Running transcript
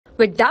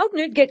With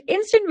Doubtnut, get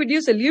instant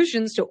video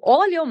solutions to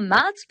all your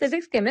maths,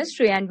 physics,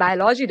 chemistry, and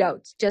biology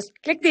doubts. Just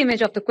click the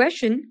image of the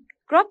question,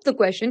 crop the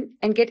question,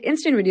 and get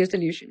instant video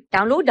solution.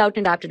 Download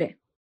Doubtnut app today.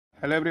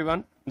 Hello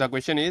everyone, the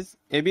question is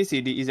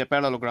ABCD is a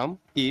parallelogram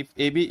if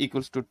AB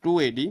equals to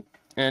 2AD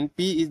and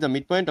P is the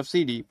midpoint of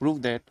CD,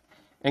 prove that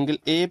angle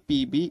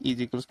APB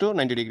is equals to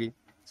 90 degree.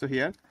 So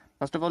here,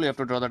 first of all, you have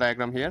to draw the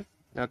diagram here.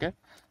 Okay,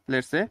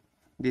 let's say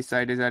this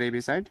side is our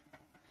AB side.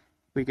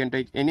 We can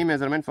take any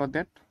measurement for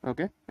that,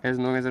 okay, as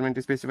no measurement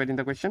is specified in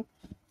the question.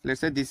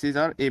 Let's say this is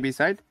our AB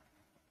side.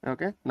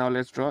 Okay, now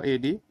let's draw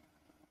AD.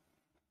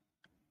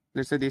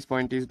 Let's say this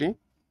point is D,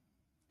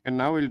 and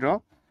now we'll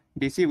draw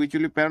DC, which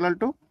will be parallel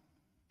to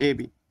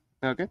AB.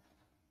 Okay,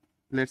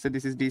 let's say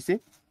this is DC.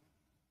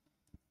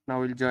 Now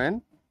we'll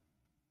join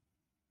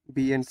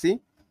B and C.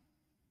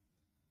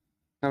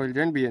 Now we'll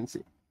join B and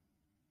C.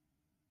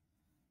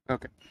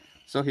 Okay,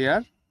 so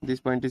here this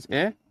point is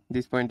A,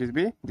 this point is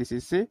B, this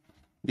is C,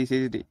 this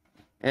is D.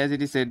 As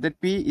it is said that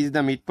P is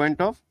the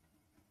midpoint of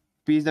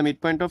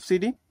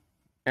CD,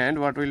 and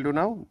what we'll do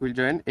now, we'll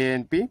join A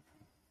and P.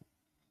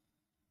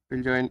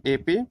 We'll join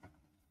AP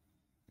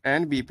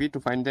and BP to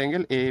find the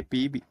angle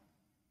APB.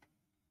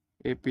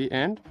 AP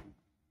and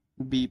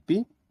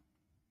BP.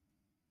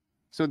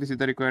 So this is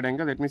the required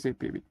angle. Let me say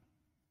APB.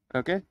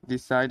 Okay,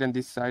 this side and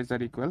this sides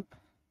are equal.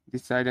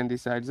 This side and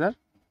this side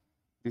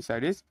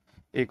is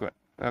equal.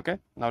 Okay,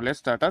 now let's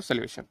start our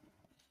solution.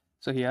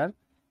 So here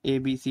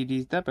ABCD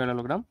is the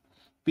parallelogram.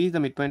 P is the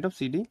midpoint of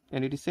CD,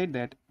 and it is said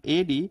that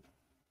AD,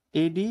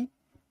 okay,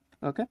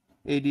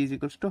 AD is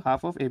equals to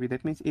half of AB.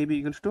 That means AB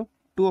equals to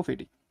 2 of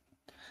AD.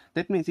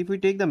 That means if we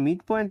take the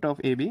midpoint of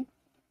AB,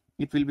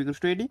 it will be equals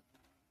to AD.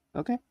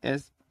 Okay,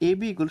 as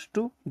AB equals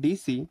to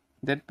DC,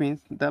 that means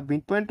the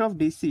midpoint of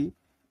DC,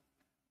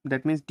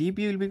 that means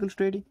DP will be equals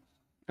to AD.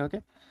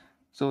 Okay,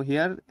 so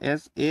here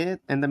as A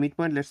and the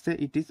midpoint, let's say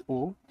it is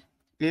O,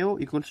 AO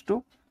equals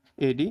to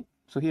AD.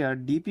 So here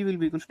DP will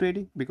be equals to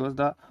AD because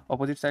the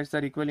opposite sides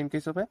are equal in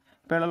case of a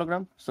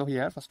parallelogram. So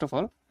here first of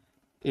all,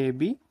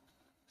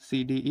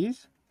 ABCD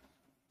is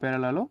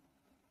parallelogram.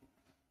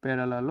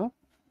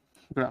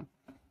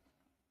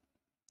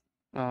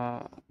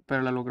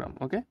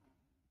 Okay,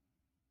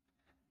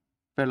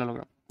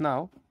 parallelogram.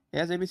 Now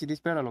as ABCD is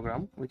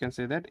parallelogram, we can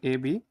say that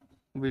AB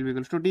will be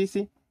equals to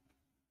DC,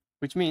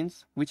 which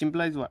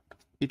implies what?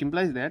 It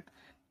implies that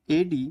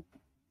AD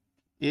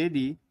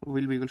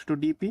will be equals to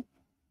DP.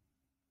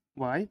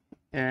 Why?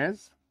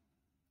 As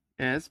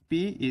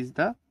P is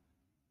the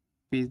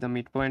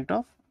midpoint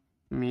of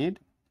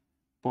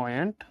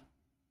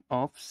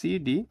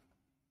CD,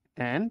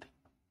 and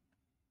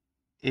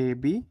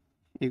AB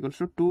equals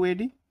to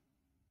 2AD.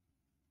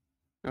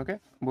 Okay,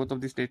 both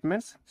of these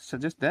statements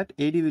suggest that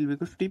AD will be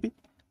equals to DP.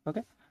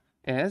 Okay,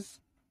 as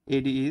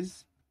AD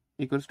is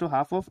equals to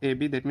half of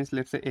AB, that means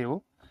let's say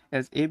AO.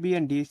 As AB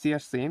and DC are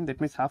same,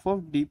 that means half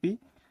of DP,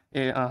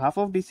 half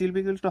of DC will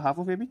be equals to half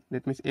of AB.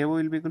 That means AO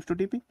will be equals to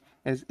DP.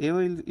 As AO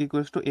is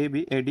equals to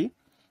AB, AD,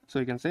 so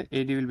you can say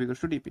AD will be equals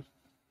to DP.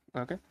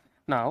 Okay,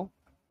 now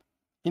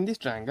in this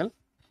triangle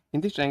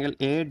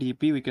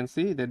ADP, we can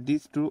see that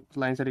these two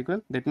lines are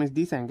equal. That means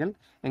this angle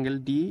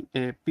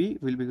DAP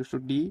will be equals to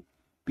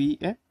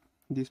DPA.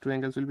 These two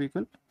angles will be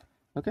equal.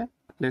 Okay,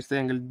 let's say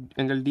angle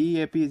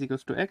DAP is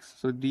equals to X,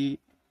 so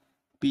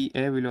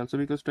DPA will also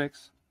be equals to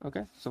X.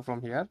 Okay, so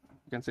from here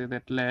you can say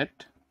that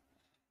let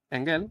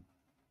angle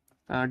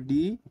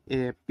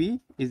DAP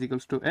is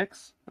equals to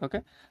X.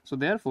 Okay, so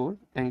therefore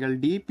angle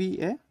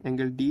DPA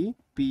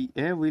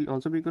will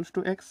also be equals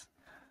to X.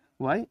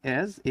 Why?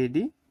 As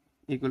AD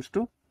equals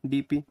to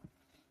DP.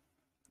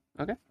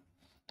 Okay,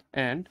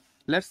 and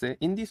let's say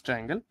in this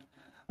triangle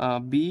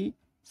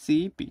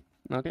BCP.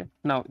 Okay,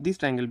 now this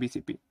triangle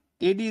BCP,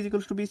 AD is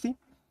equals to BC.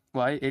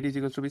 Why AD is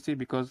equals to BC?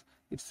 Because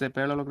it's a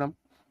parallelogram.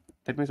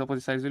 That means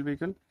opposite sides will be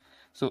equal.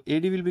 So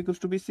AD will be equals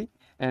to BC,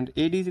 and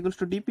AD is equals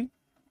to DP,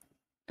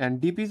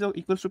 and DP is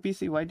equals to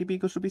PC. Why DP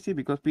equals to PC?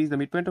 Because P is the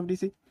midpoint of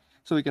DC.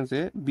 So we can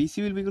say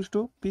BC will be equals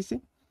to PC.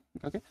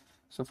 Okay,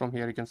 so from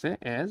here you can say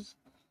as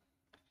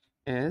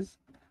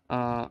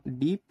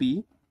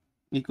DP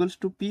equals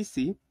to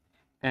PC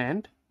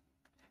and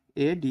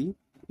AD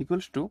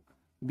equals to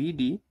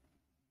BD,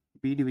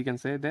 we can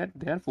say that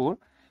therefore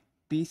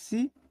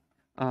BD,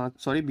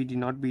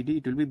 not BD,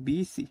 it will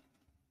be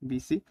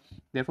BC,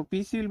 therefore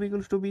PC will be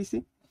equals to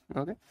BC.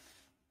 Okay,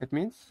 that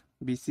means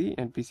BC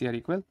and PC are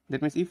equal.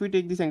 That means if we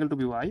take this angle to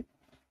be Y,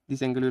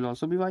 this angle will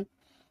also be Y.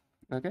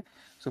 Okay,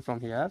 so from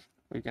here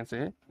we can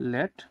say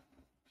let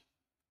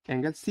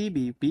angle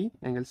CBP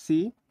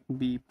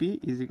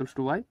is equals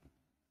to Y.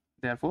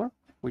 Therefore,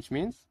 which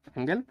means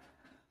angle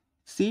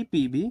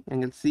CPB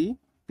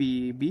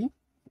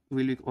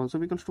will also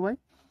be equals to Y.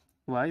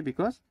 Why?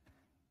 Because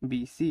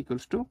BC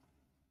equals to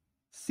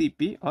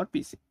CP or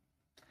PC.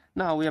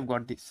 Now we have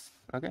got this.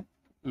 Okay,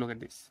 look at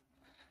this.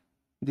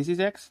 This is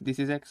X, this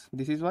is X,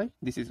 this is Y,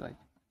 this is Y.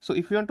 So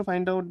if you want to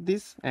find out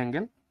this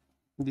angle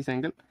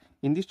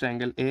in this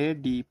triangle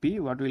ADP,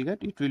 what we'll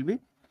get? It will be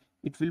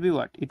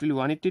what? It will be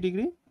 180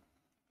 degree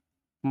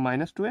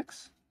minus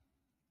 2x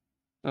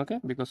Okay,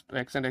 because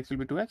x and x will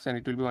be 2x and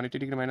it will be 180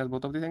 degree minus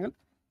both of these angles.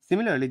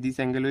 Similarly, this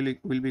angle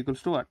will be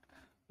equals to what?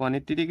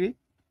 180 degree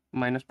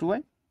minus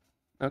 2y.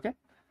 Okay,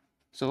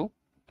 so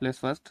let's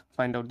first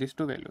find out these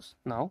two values.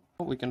 Now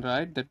we can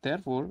write that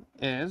therefore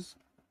as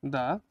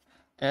the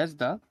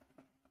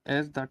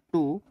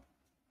two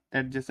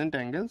adjacent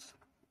angles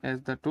as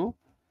the two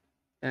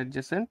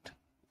adjacent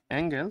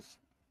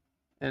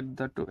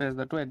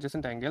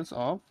angles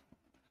of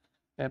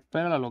a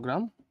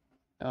parallelogram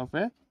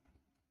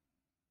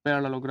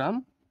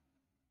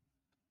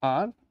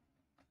are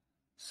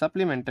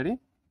supplementary.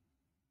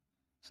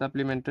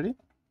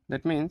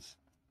 That means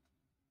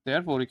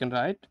therefore we can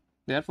write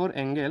therefore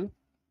angle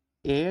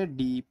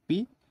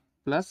ADP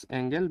plus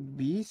angle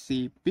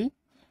BCP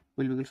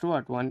will be equal to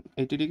what?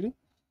 180 degree.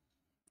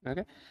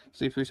 Okay,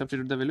 so if we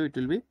substitute the value, it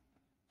will be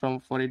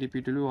for ADP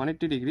it will be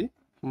 180 degree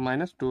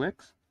minus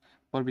 2x,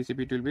 for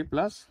BCP it will be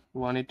plus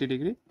 180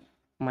 degree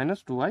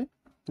minus 2y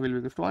will be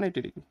equal to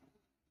 180 degree.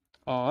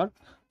 Or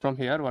from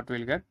here what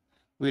we'll get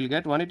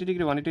 180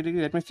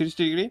 degree, that means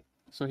 360 degree.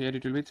 So here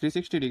it will be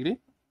 360 degree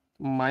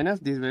minus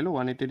this value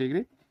 180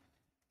 degree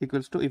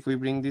equals to, if we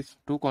bring these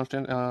two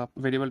constant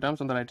variable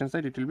terms on the right hand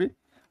side, it will be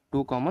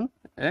 2 common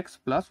x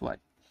plus y.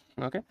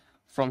 Okay,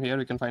 from here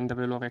we can find the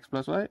value of x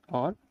plus y,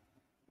 or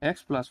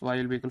x plus y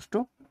will be equals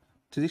to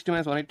 360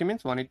 minus 180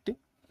 means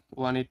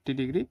 180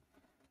 degree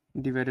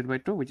divided by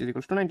 2, which is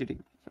equals to 90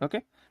 degree.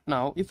 Okay,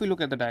 now if we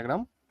look at the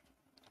diagram,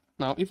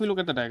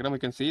 we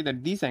can see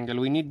that this angle,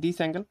 we need this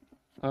angle.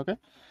 Okay,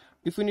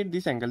 if we need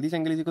this angle is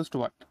equals to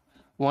what?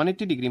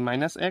 180 degree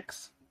minus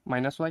x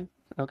minus y.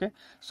 Okay,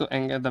 so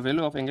the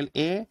value of angle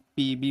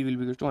APB will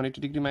be equal to 180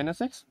 degree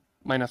minus x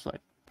minus y.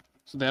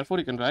 So therefore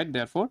you can write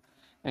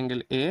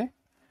angle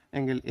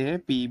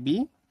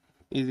APB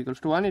is equals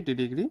to 180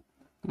 degree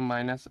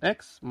minus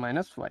x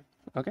minus y.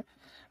 Okay,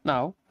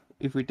 now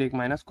if we take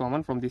minus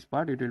common from this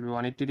part, it will be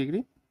 180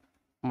 degree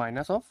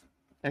minus of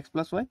x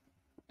plus y,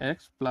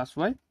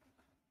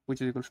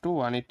 which is equals to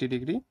 180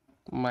 degree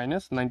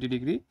minus 90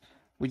 degree,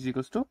 which is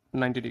equals to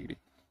 90 degree.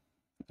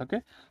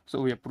 Okay,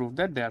 so we have proved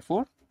that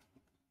therefore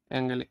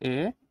angle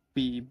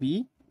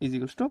APB is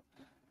equals to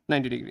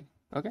 90 degree.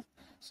 Okay,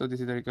 so this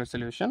is the required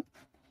solution.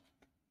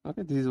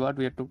 Okay, this is what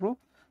we have to prove.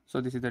 So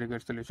this is the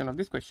required solution of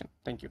this question.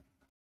 Thank you.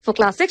 For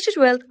class 6 to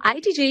 12,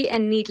 IIT JEE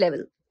and NEET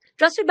level.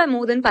 Trusted by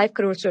more than 5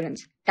 crore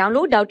students.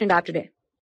 Download Doubtnut app today.